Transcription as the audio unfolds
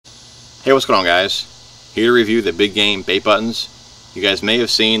Hey, what's going on, guys? Here to review the Big Game bait buttons. You guys may have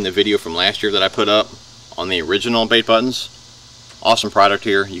seen the video from last year that I put up on the original bait buttons. Awesome product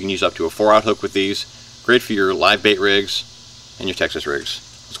here. You can use up to a 4-aught hook with these. Great for your live bait rigs and your Texas rigs.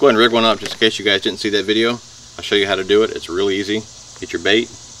 Let's go ahead and rig one up just in case you guys didn't see that video. I'll show you how to do it. It's really easy. Get your bait,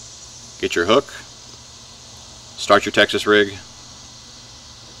 get your hook, start your Texas rig,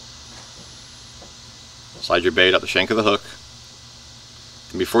 slide your bait up the shank of the hook.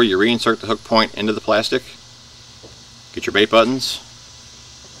 And before you reinsert the hook point into the plastic, get your bait buttons.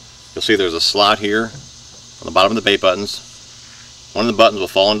 You'll see there's a slot here on the bottom of the bait buttons. One of the buttons will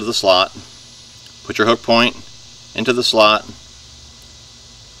fall into the slot. Put your hook point into the slot,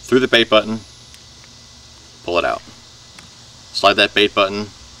 through the bait button, pull it out. Slide that bait button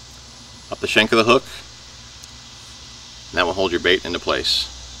up the shank of the hook, and that will hold your bait into place.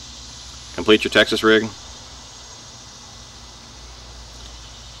 Complete your Texas rig,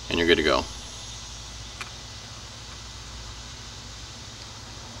 and you're good to go.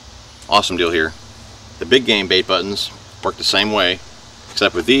 Awesome deal here. The Big Game bait buttons work the same way,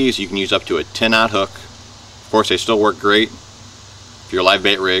 except with these you can use up to a 10-aught hook. Of course, they still work great for your live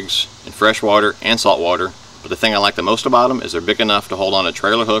bait rigs in freshwater and saltwater, but the thing I like the most about them is they're big enough to hold on a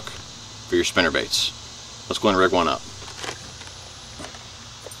trailer hook for your spinner baits. Let's go and rig one up.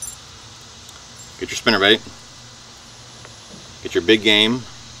 Get your spinner bait, get your Big Game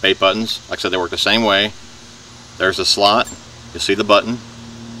bait buttons. Like I said, they work the same way. There's a slot, you'll see the button.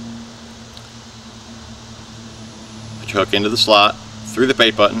 Put your hook into the slot, through the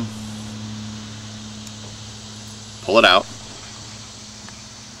bait button, pull it out,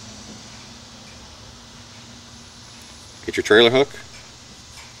 get your trailer hook,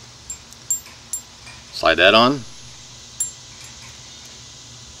 slide that on,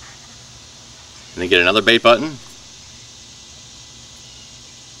 and then get another bait button,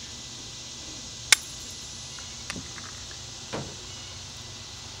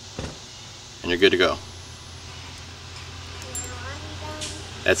 and you're good to go.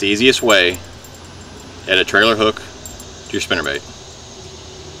 That's the easiest way to add a trailer hook to your spinnerbait.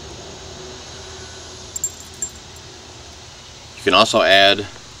 You can also add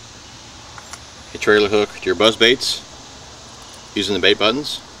a trailer hook to your buzz baits using the bait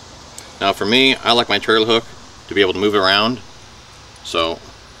buttons. Now for me, I like my trailer hook to be able to move it around, so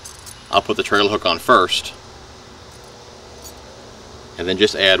I'll put the trailer hook on first and then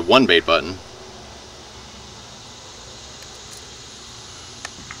just add one bait button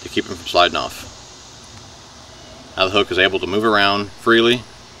to keep them from sliding off. Now the hook is able to move around freely,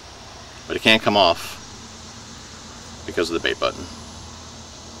 but it can't come off because of the bait button.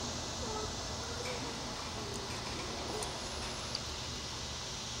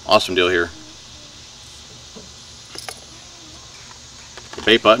 Awesome deal here. The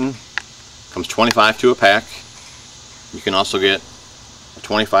bait button comes 25 to a pack. You can also get a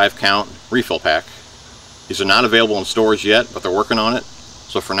 25 count refill pack. These are not available in stores yet, but they're working on it.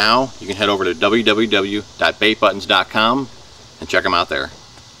 So for now, you can head over to www.baitbuttons.com and check them out there.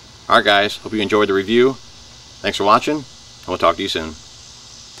 Alright guys, hope you enjoyed the review. Thanks for watching, and we'll talk to you soon.